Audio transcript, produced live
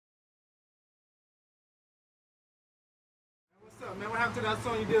Man, what happened to that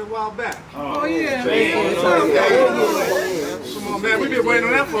song you did a while back? Oh yeah. Come on, man. We've been waiting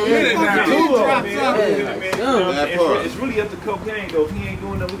on that for a minute now. It's really up to Kokane though. If he ain't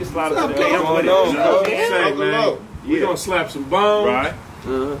doing nothing, we can slide up to the We're going to slap some bones. Right.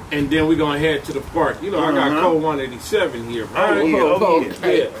 And then we're going to head to the park. You know, I got Cold 187 here.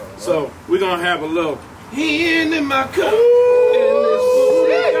 Yeah. So we're going to have a little hand in my cup.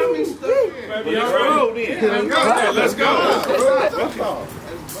 Let's go.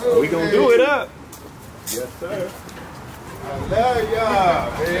 We gonna do it up. Yes, sir. I love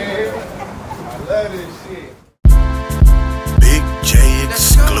y'all, man. I love this shit. Big J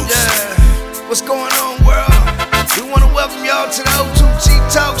exclusive. What's going on, world? We want to welcome y'all to the O2G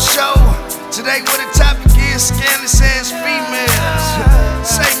Talk Show. Today, where the topic is scandalous ass females.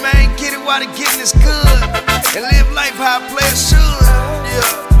 Say, man, get it while the getting is good, and live life how a player should.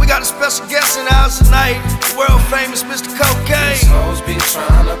 Yeah. We got a special guest in the house tonight, the world famous Mr. Kokane. These hoes be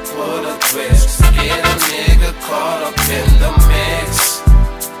trying to put a twist, get a nigga caught up in the mix.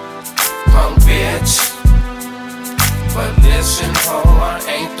 Punk bitch. But listen, ho, I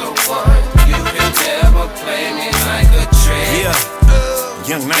ain't the one. You can never play me like a trick. Yeah,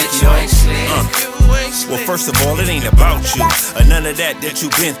 Young Nike, bitch, you ain't slick. Well, first of all, it ain't about you, or none of that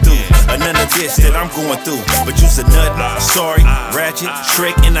you've been through, or none of this that I'm going through. But you's a nut, sorry, ratchet,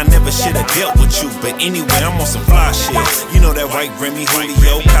 trick, and I never should've dealt with you. But anyway, I'm on some fly shit. You know that white Remy,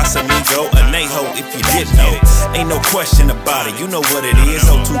 Julio, Casamigo, Anejo, if you didn't know. Ain't no question about it, you know what it is.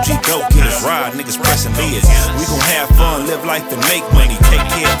 O2G go, get us ride, niggas pressing lids. We gon' have fun, live life and make money, take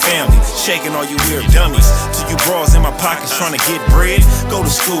care of family, shaking all you weird dummies. To you bras in my pockets trying to get bread, go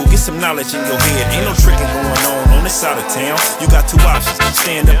to school, get some knowledge in your head. Ain't no tricking going on this side of town. You got two options,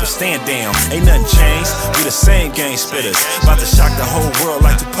 stand up or stand down. Ain't nothing changed, we the same game spitters, about to shock the whole world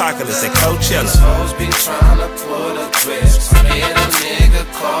like Tupacalypse at Coachella. These hoes be trying to put a twist, get a nigga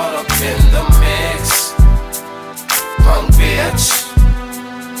caught up in the mix. Punk bitch.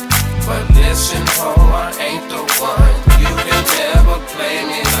 But listen, ho, I ain't the one. You can never play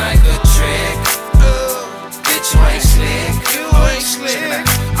me like a trick. Bitch, you ain't slick. You ain't slick.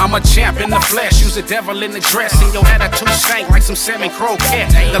 I'm a champ in the flesh, use a devil in the dress, and your attitude stank like some salmon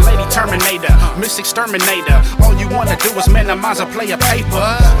croquette. The lady Terminator, Miss Exterminator. All you wanna do is minimize a player paper.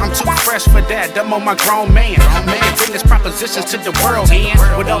 I'm too fresh for that, dumb on my grown man. Making business propositions to the world end.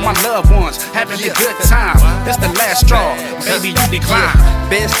 With all my loved ones, having a good time. This the last straw, baby, you decline.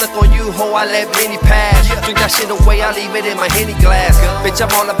 Been stuck on you, ho, I let many pass. Drink that shit away, I leave it in my Henny glass. Bitch,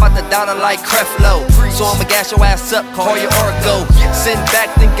 I'm all about the dollar like Creflo. So I'ma gas your ass up, call your Orgo. Sitting back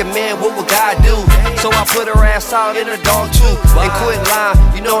thinking, man, what would God do? So I put her ass out in a dog too. And quit lying,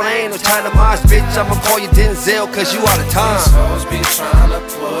 you know there ain't no time to mosh, bitch. I'ma call you Denzel, cause you out of time. These hoes be trying to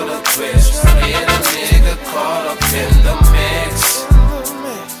put a twist, get a nigga caught up in the mix.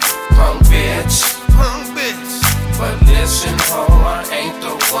 Punk bitch. But listen, ho, I ain't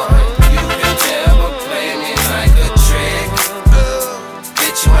the one. You can never play me like a trick.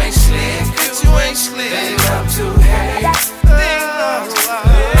 Bitch, you ain't slick. Bitch, you ain't slick. They love to hate. They love to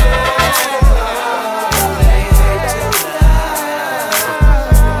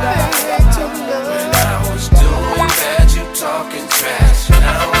When I was doing bad, you talking trash.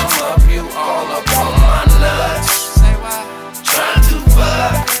 Now I'm up, you all up on my nuts. Trying to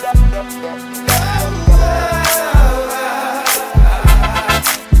fuck.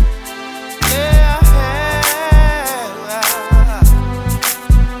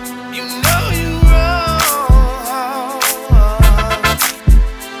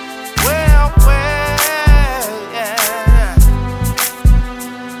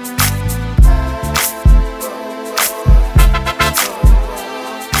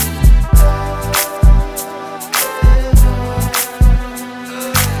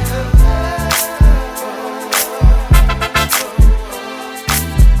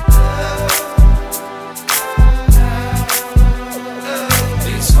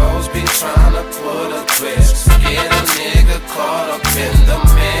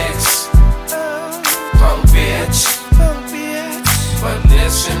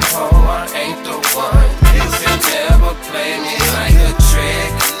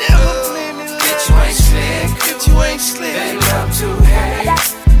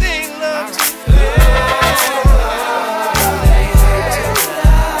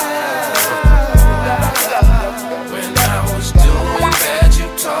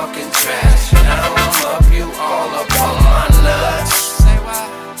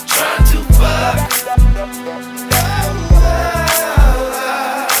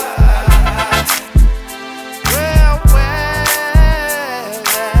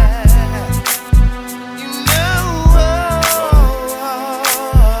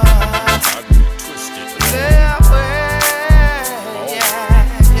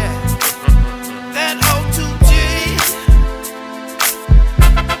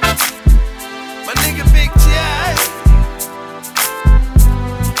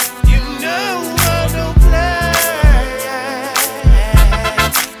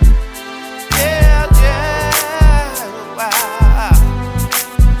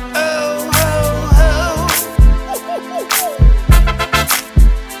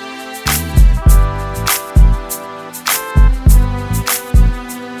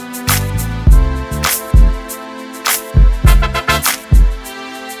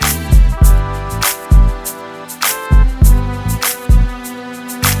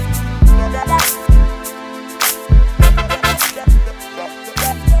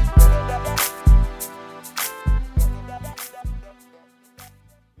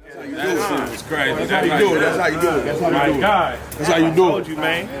 That's crazy. That's how you do it. That's how you do it. That's how you do it. God. That's how you do told it. you,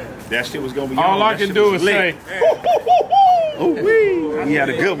 man. That shit was gonna be. All I can do is say, "Oh, we had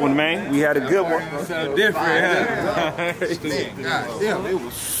a good one, man. We had a good one." so different, huh? God damn, it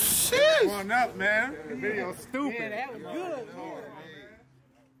was shit. Going up, man. The video stupid. Yeah, that was good.